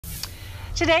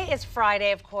Today is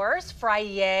Friday, of course.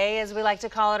 Friday, as we like to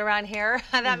call it around here.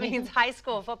 That means high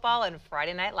school football and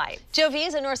Friday Night Lights. Joe V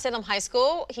is at North Salem High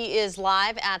School. He is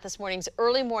live at this morning's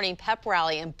early morning pep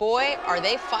rally, and boy, are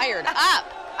they fired up.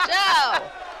 Joe!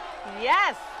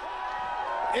 Yes.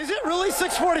 Is it really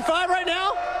 6:45 right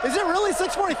now? Is it really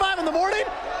 6:45 in the morning?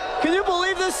 Can you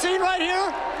believe this scene right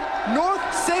here? North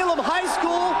Salem High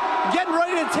School getting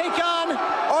ready to take on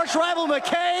arch rival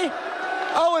McKay.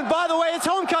 Oh, and by the way, it's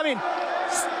homecoming.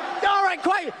 All right,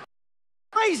 quiet.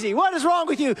 Crazy. What is wrong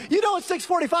with you? You know it's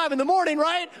 6:45 in the morning,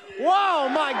 right? Wow,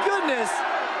 my goodness.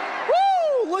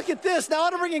 Woo! Look at this. Now I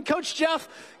want to bring in Coach Jeff,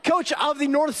 coach of the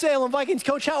North Salem Vikings.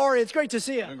 Coach, how are you? It's great to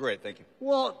see you. I'm great, thank you.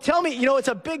 Well, tell me, it's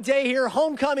a big day here,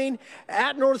 homecoming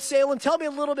at North Salem. Tell me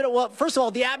a little bit of what, first of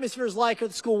all, the atmosphere is like at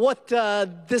the school, what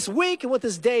this week and what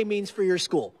this day means for your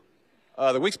school.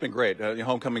 The week's been great.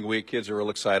 Homecoming week, kids are real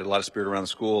excited, a lot of spirit around the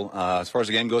school. As far as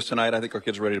the game goes tonight, I think our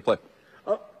kids are ready to play.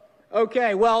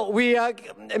 Okay, well,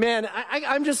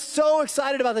 I'm just so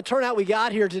excited about the turnout we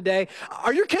got here today.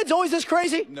 Are your kids always this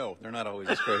crazy? No, they're not always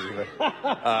this crazy, but,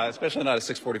 especially not at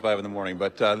 6:45 in the morning.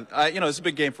 But, it's a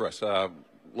big game for us.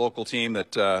 Local team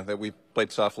that we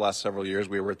played soft the last several years.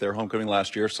 We were at their homecoming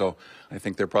last year, so I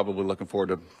think they're probably looking forward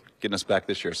to getting us back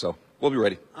this year. So we'll be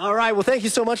ready. All right. Well, thank you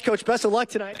so much, Coach. Best of luck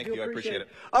tonight. Thank you. I appreciate it.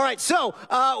 All right. So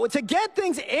to get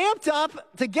things amped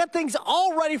up, to get things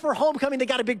all ready for homecoming, they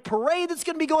got a big parade that's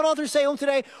going to be going on through Salem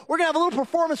today. We're going to have a little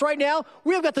performance right now.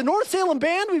 We have got the North Salem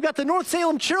band. We've got the North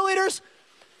Salem cheerleaders.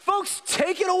 Folks,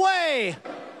 take it away.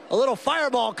 A little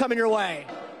fireball coming your way.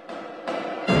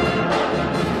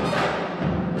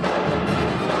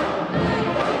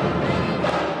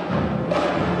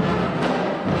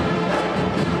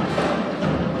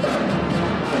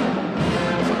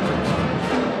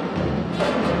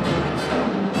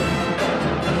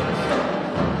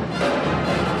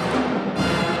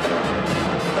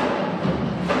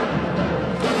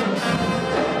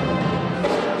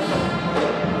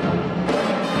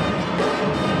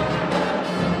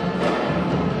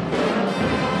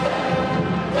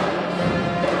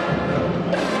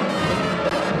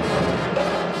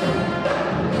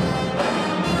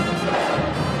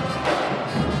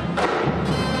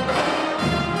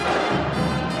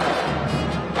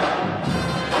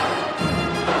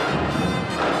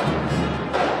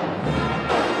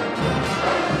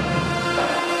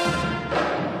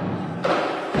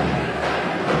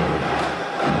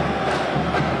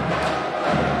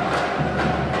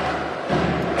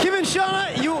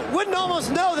 You wouldn't almost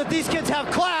know that these kids have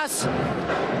class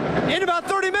in about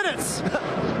 30 minutes.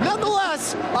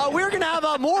 Nonetheless, we're going to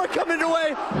have more coming your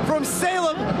way from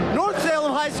Salem, North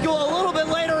Salem High School a little bit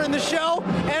later in the show.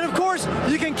 And of course,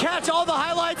 you can catch all the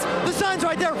highlights. The sign's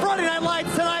right there, Friday Night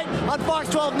Lights tonight on Fox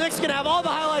 12. Nick's going to have all the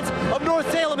highlights of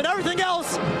North Salem and everything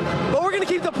else. But we're going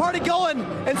to keep the party going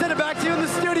and send it back to you in the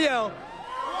studio.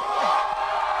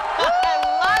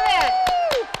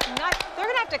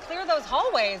 To clear those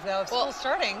hallways, though, if school's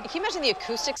starting. Can you imagine the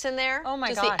acoustics in there? Oh, my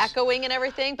Just gosh. the echoing and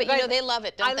everything, but they love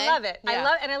it, don't they? I love it.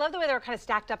 Yeah. I love the way they were kind of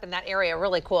stacked up in that area.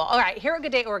 Really cool. All right, here at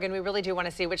Good Day Oregon, we really do want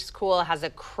to see which school has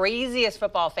the craziest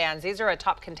football fans. These are a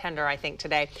top contender, I think,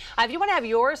 today. If you want to have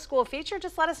your school featured,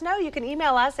 just let us know. You can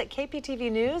email us at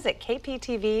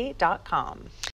kptvnews@kptv.com.